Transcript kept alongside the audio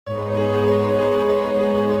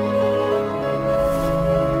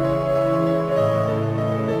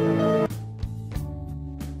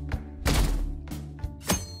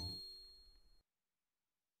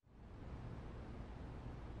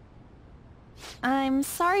I'm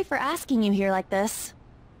sorry for asking you here like this.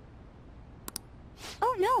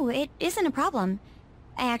 Oh no, it isn't a problem.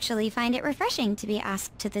 I actually find it refreshing to be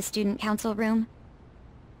asked to the student council room.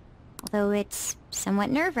 Although it's somewhat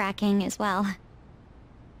nerve-wracking as well.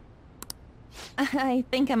 I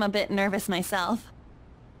think I'm a bit nervous myself.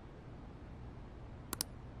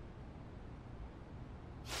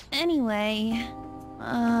 Anyway,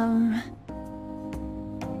 I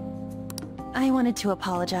wanted to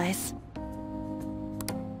apologize.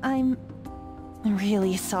 I'm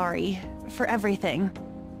really sorry for everything.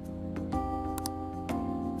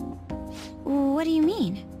 What do you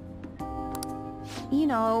mean? You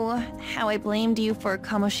know, how I blamed you for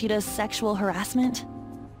Kamoshida's sexual harassment?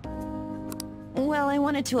 Well, I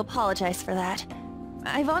wanted to apologize for that.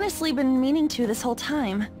 I've honestly been meaning to this whole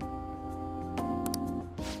time.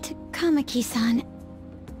 Kamaki-san.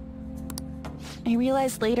 I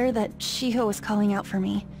realized later that Shiho was calling out for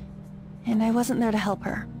me, and I wasn't there to help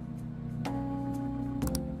her.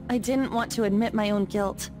 I didn't want to admit my own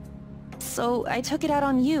guilt, so I took it out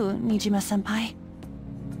on you, Nijima-senpai.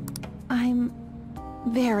 I'm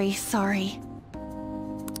very sorry.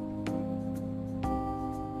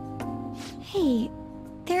 Hey,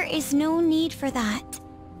 there is no need for that.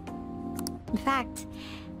 In fact,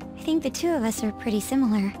 I think the two of us are pretty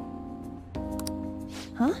similar.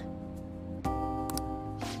 Huh?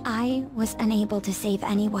 I was unable to save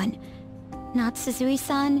anyone. Not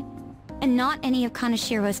Suzui-san, and not any of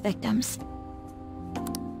Kanashiro's victims.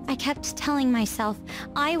 I kept telling myself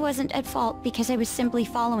I wasn't at fault because I was simply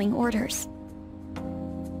following orders.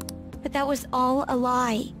 But that was all a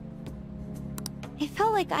lie. I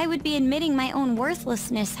felt like I would be admitting my own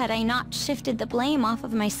worthlessness had I not shifted the blame off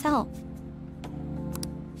of myself.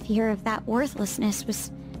 Fear of that worthlessness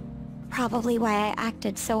was probably why I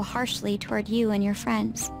acted so harshly toward you and your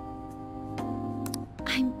friends.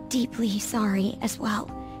 I'm deeply sorry as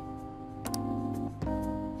well.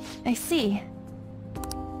 I see.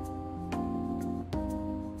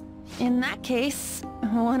 In that case,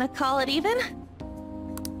 wanna call it even?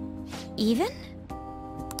 Even?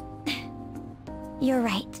 You're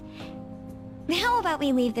right. How about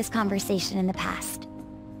we leave this conversation in the past?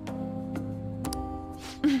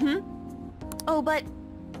 Oh, but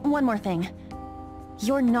one more thing.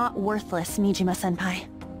 You're not worthless, Nijima-senpai.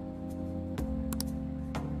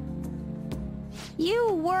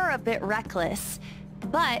 You were a bit reckless,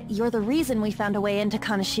 but you're the reason we found a way into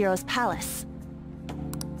Kanashiro's palace.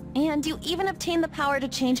 And you even obtained the power to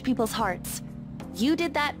change people's hearts. You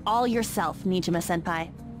did that all yourself,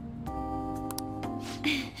 Nijima-senpai.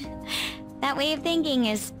 That way of thinking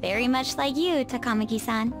is very much like you,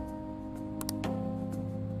 Takamaki-san.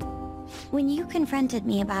 When you confronted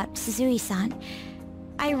me about Suzui-san,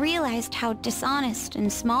 I realized how dishonest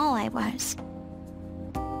and small I was.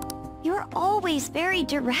 You're always very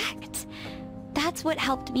direct. That's what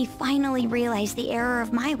helped me finally realize the error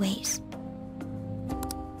of my ways.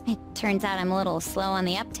 It turns out I'm a little slow on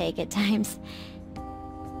the uptake at times.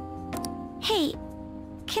 Hey,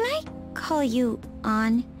 can I call you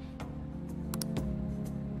An?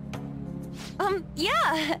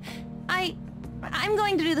 Yeah! I'm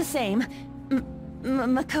going to do the same.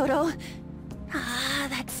 Makoto. Ah,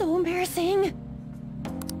 that's so embarrassing.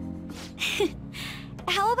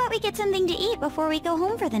 How about we get something to eat before we go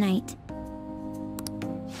home for the night?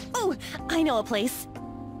 Oh, I know a place.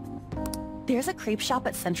 There's a crepe shop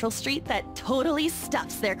at Central Street that totally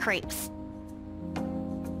stuffs their crepes.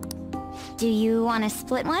 Do you want to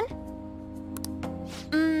split one?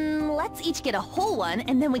 Let's each get a whole one,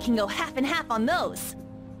 and then we can go half and half on those.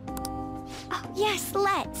 Oh, yes,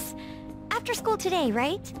 let's. After school today,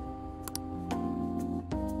 right?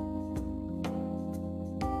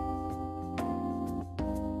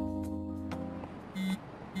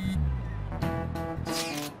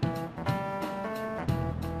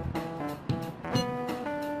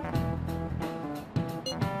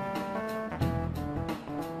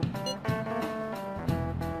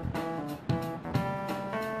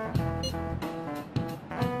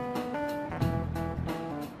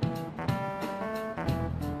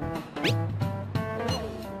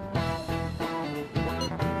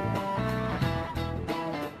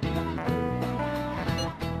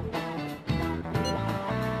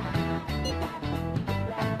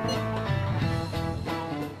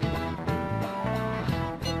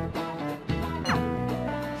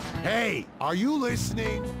 Hey, are you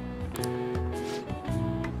listening?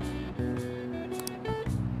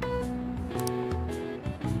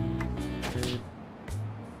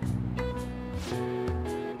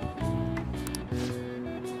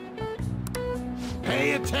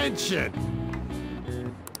 Pay attention!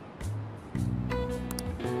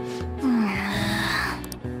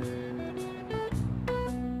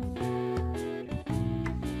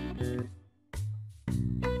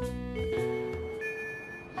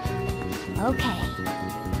 Okay.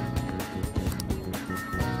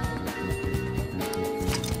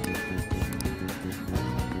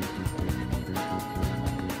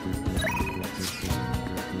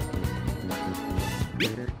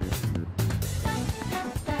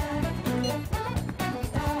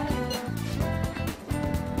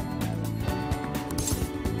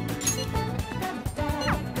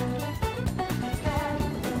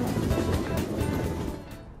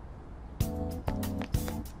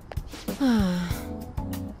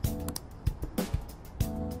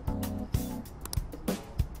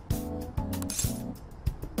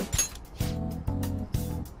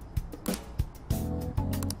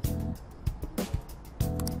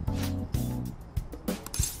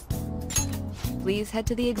 Please head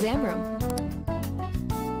to the exam room.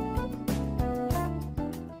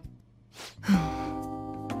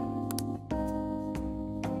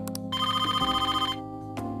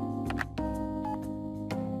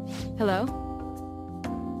 Hello?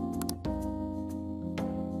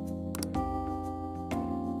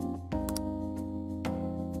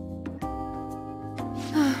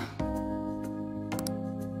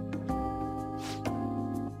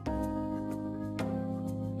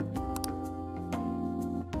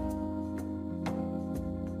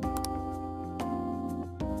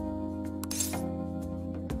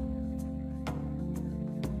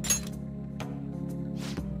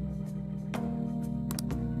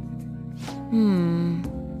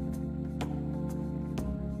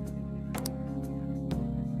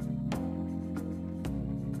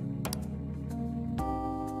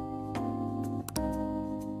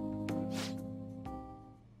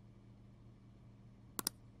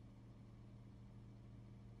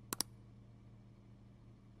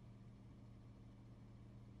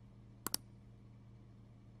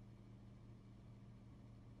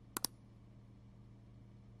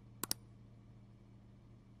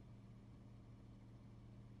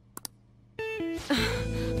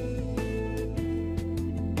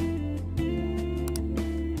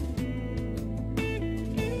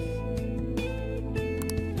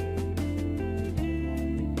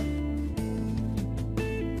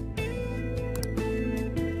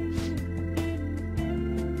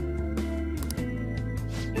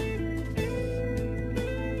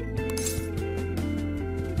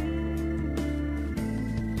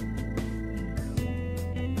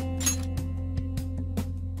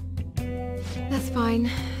 That's fine,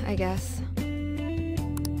 I guess.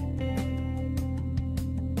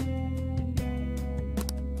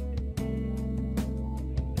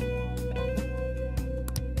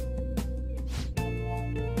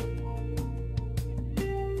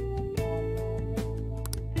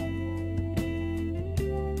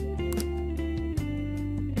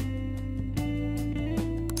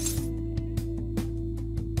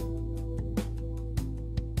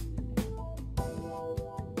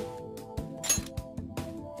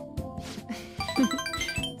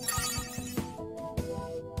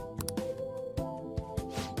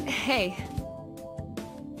 Hey.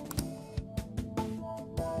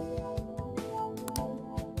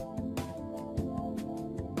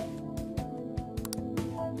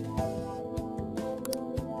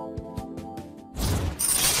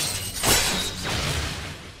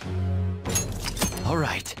 All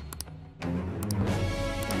right.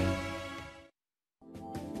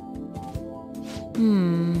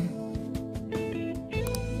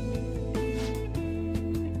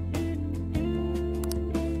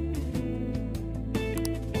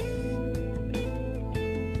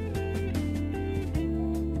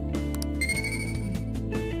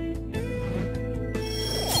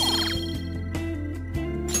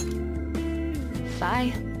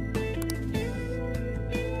 Bye.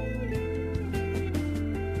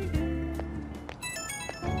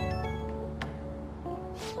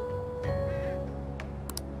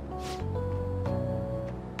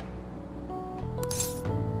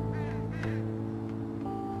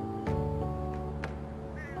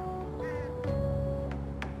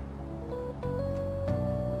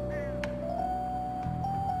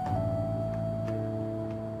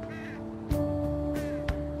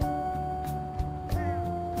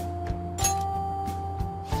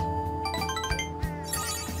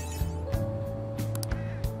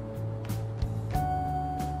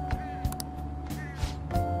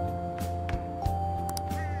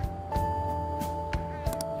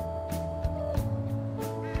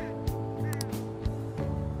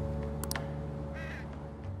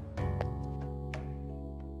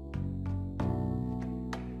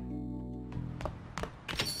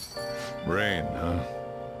 Rain, huh?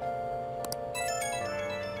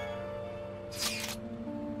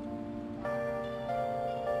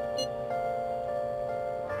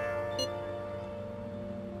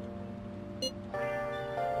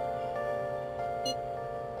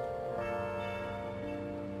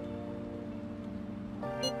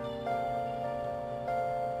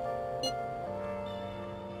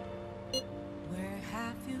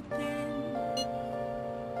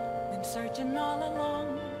 searching all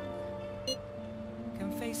along,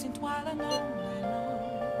 confessing while alone and on,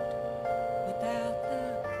 without the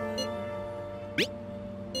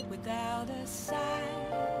clue, without a sign,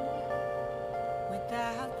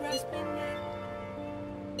 without grasping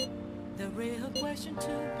it. The real question to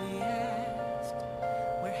be asked,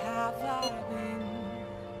 where have I been?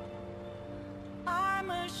 I'm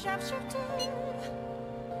a sharpshooter,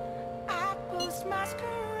 I post masquerade,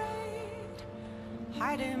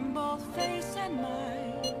 hiding both face and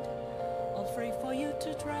mind, all free for you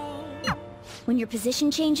to draw. When your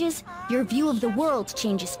position changes, your view of the world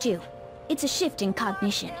changes too. It's a shift in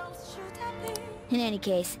cognition. In any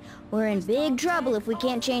case, we're in big trouble if we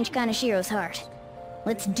can't change Kanashiro's heart.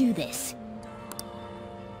 Let's do this.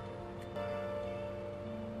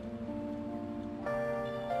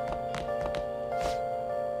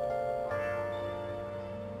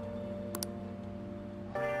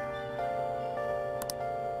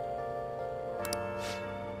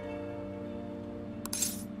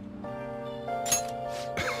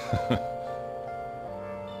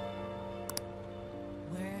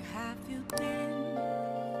 Where have you been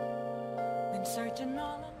searching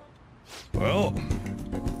all along? Well,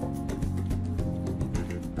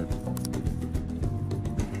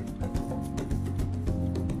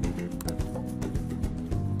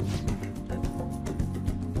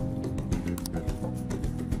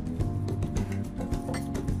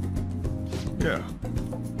 yeah.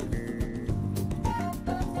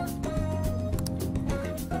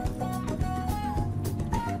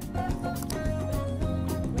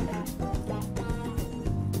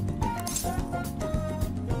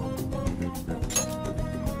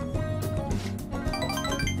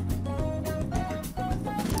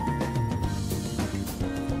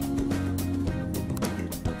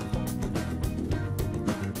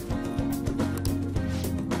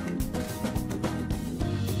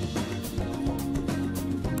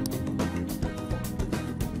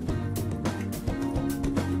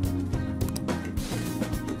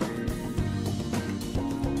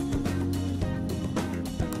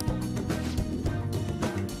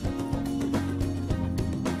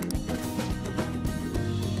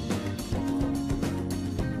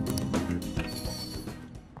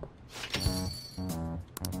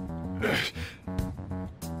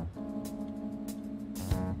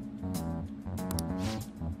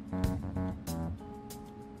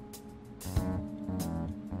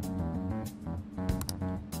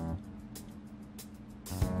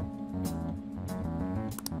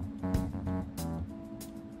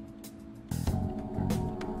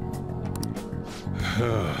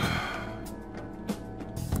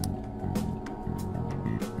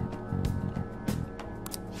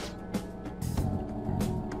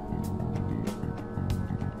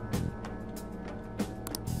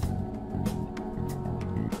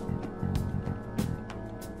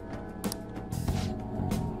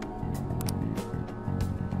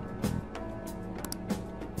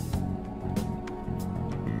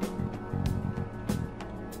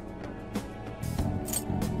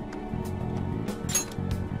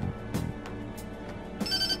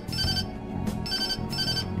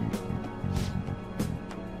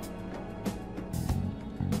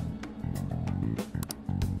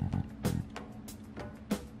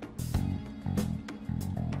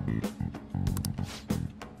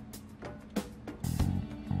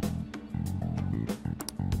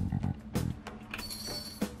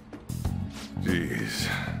 Jeez.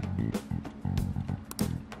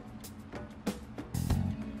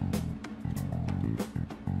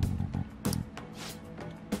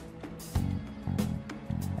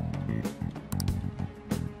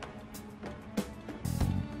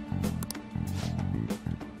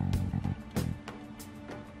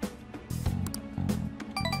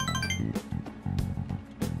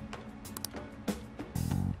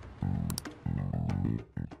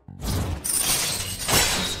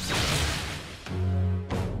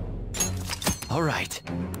 All right.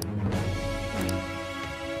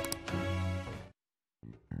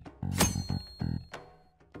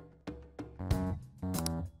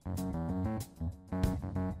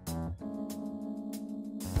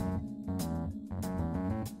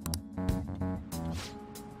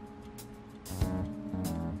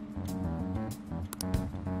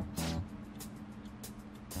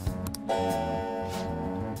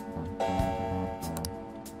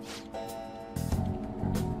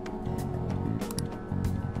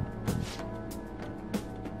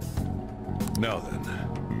 Now then.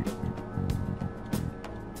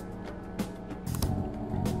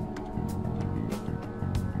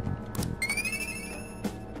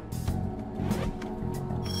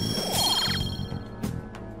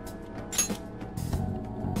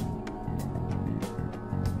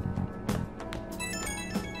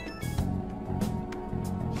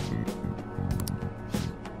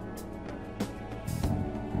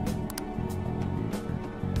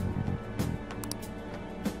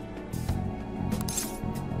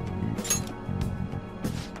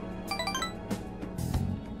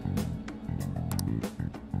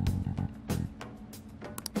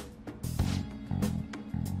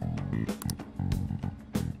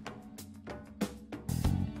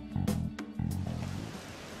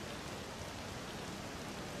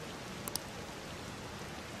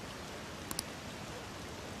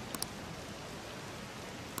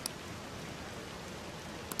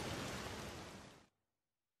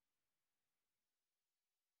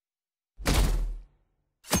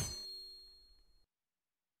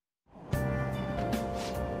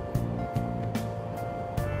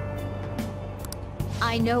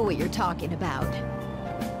 I know what you're talking about.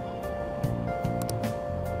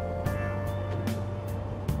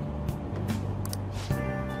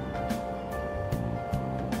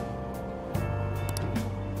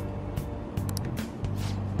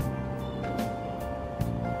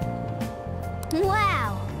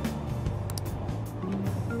 Wow!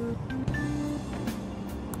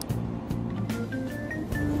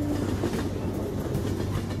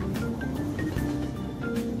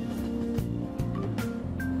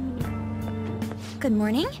 Good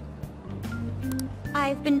morning.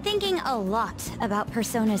 I've been thinking a lot about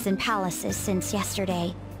personas and palaces since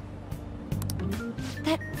yesterday.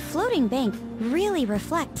 That floating bank really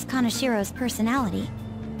reflects Kanashiro's personality.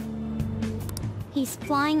 He's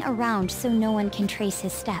flying around so no one can trace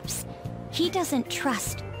his steps. He doesn't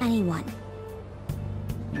trust anyone.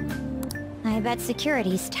 I bet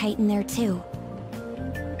security's tight in there too.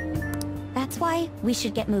 That's why we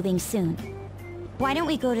should get moving soon. Why don't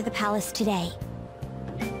we go to the palace today?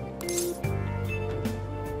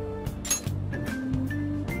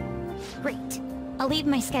 Great. I'll leave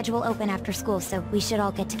my schedule open after school, so we should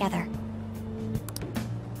all get together.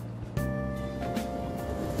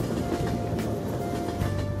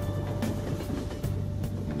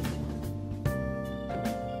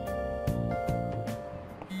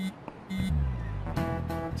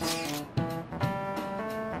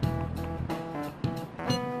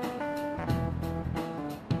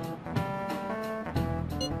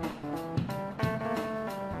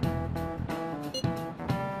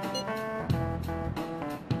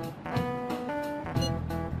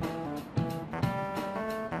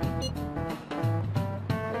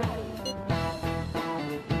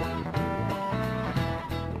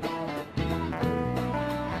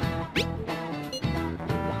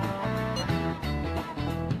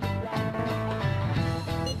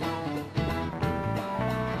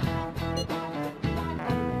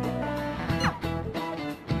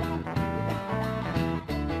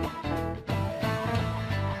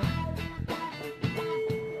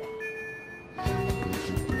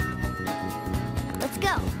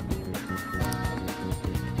 Go!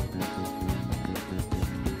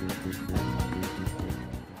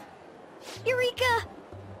 Eureka!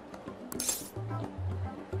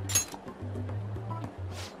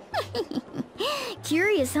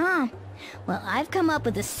 Curious, huh? Well, I've come up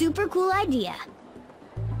with a super cool idea.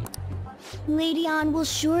 Lady Ann will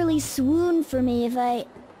surely swoon for me if I...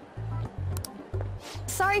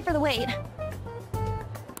 Sorry for the wait.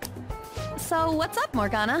 So, what's up,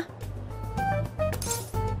 Morgana?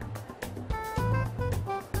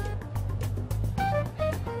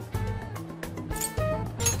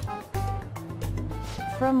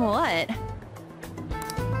 From what?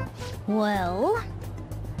 Well...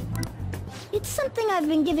 it's something I've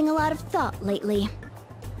been giving a lot of thought lately.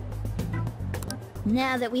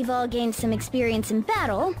 Now that we've all gained some experience in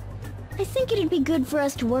battle, I think it'd be good for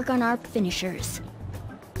us to work on our finishers.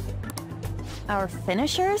 Our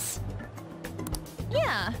finishers?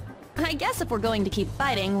 Yeah. I guess if we're going to keep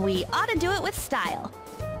fighting, we ought to do it with style.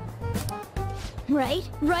 Right?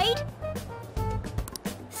 Right?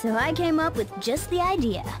 So I came up with just the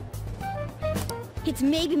idea. It's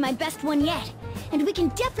maybe my best one yet, and we can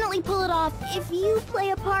definitely pull it off if you play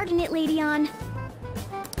a part in it, Lady Ann.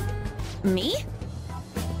 Me?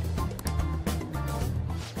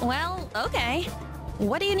 Well, okay.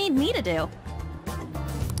 What do you need me to do?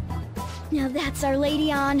 Now that's our Lady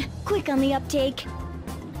Ann, quick on the uptake.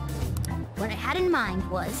 What I had in mind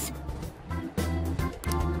was...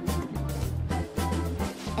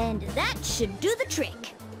 and that should do the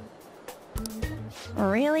trick.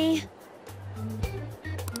 Really?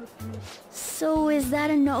 So is that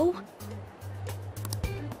a no?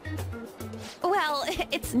 Well,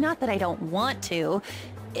 it's not that I don't want to.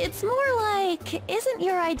 It's more like, isn't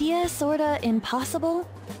your idea sorta impossible?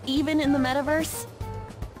 Even in the metaverse?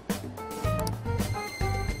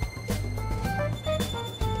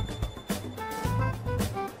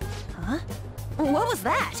 Huh? What was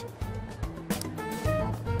that?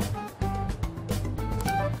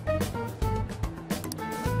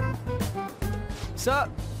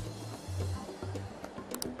 Sup?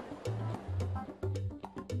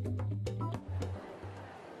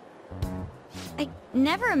 I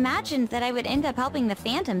never imagined that I would end up helping the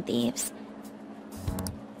Phantom Thieves.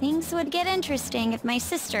 Things would get interesting if my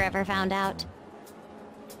sister ever found out.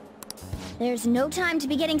 There's no time to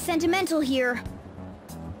be getting sentimental here.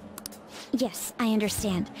 Yes, I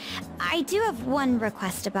understand. I do have one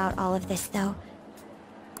request about all of this, though.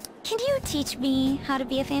 Can you teach me how to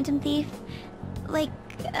be a Phantom Thief? Like,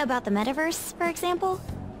 about the metaverse, for example?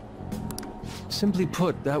 Simply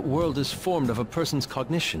put, that world is formed of a person's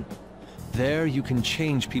cognition. There you can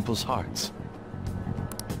change people's hearts.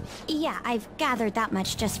 Yeah, I've gathered that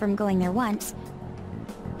much just from going there once.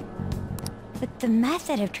 But the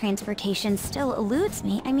method of transportation still eludes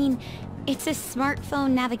me. I mean, it's a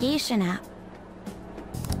smartphone navigation app.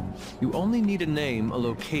 You only need a name, a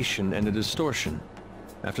location, and a distortion.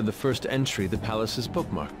 After the first entry, the palace is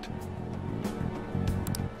bookmarked.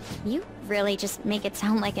 You really just make it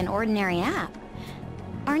sound like an ordinary app.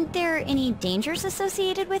 Aren't there any dangers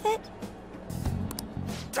associated with it?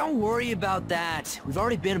 Don't worry about that. We've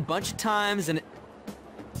already been a bunch of times and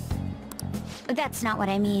That's not what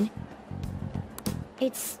I mean.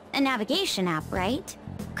 It's a navigation app, right?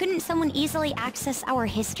 Couldn't someone easily access our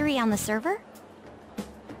history on the server?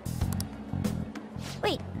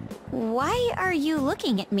 Wait, why are you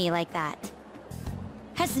looking at me like that?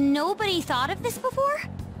 Has nobody thought of this before?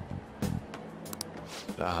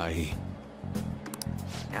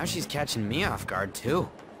 now she's catching me off guard too.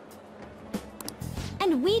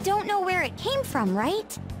 And we don't know where it came from,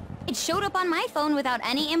 right? It showed up on my phone without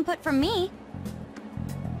any input from me.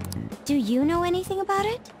 Do you know anything about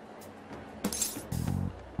it?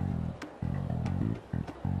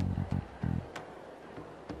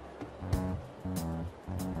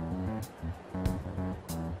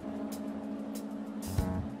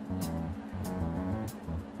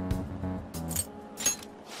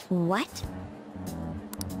 What?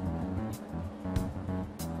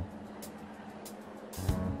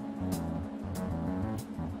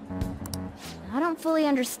 I don't fully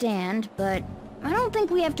understand, but I don't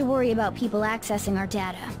think we have to worry about people accessing our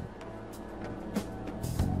data.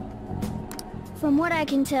 From what I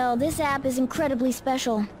can tell, this app is incredibly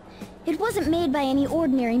special. It wasn't made by any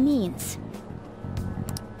ordinary means.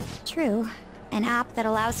 True. An app that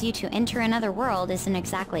allows you to enter another world isn't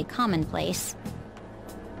exactly commonplace.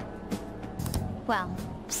 Well,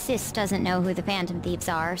 Sis doesn't know who the Phantom Thieves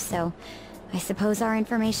are, so I suppose our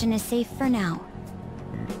information is safe for now.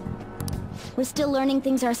 We're still learning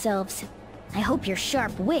things ourselves. I hope your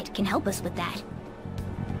sharp wit can help us with that.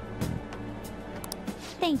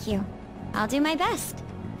 Thank you. I'll do my best.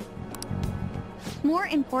 More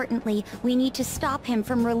importantly, we need to stop him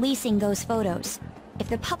from releasing those photos. If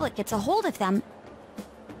the public gets a hold of them...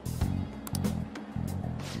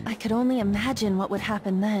 I could only imagine what would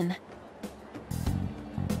happen then.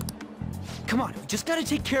 Come on, we just gotta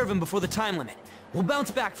take care of him before the time limit. We'll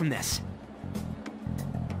bounce back from this.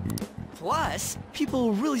 Plus, people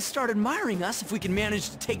will really start admiring us if we can manage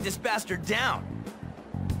to take this bastard down.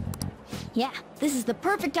 Yeah, this is the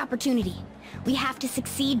perfect opportunity. We have to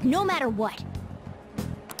succeed no matter what.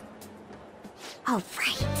 All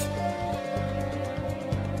right.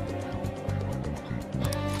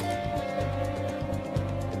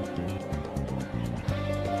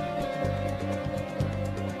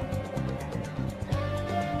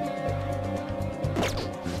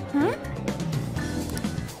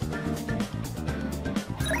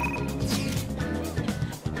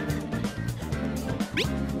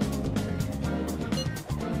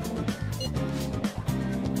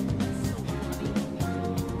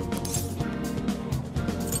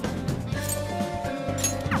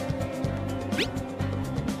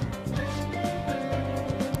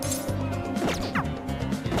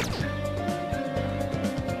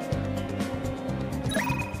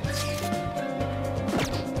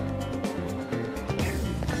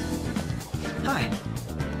 Hi.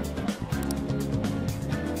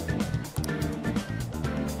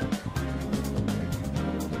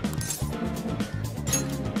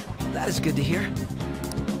 That is good to hear.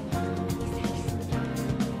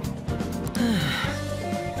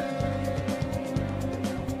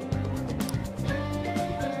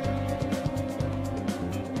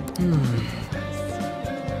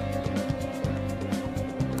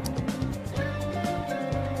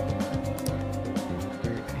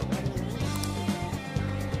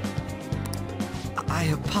 I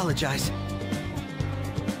apologize.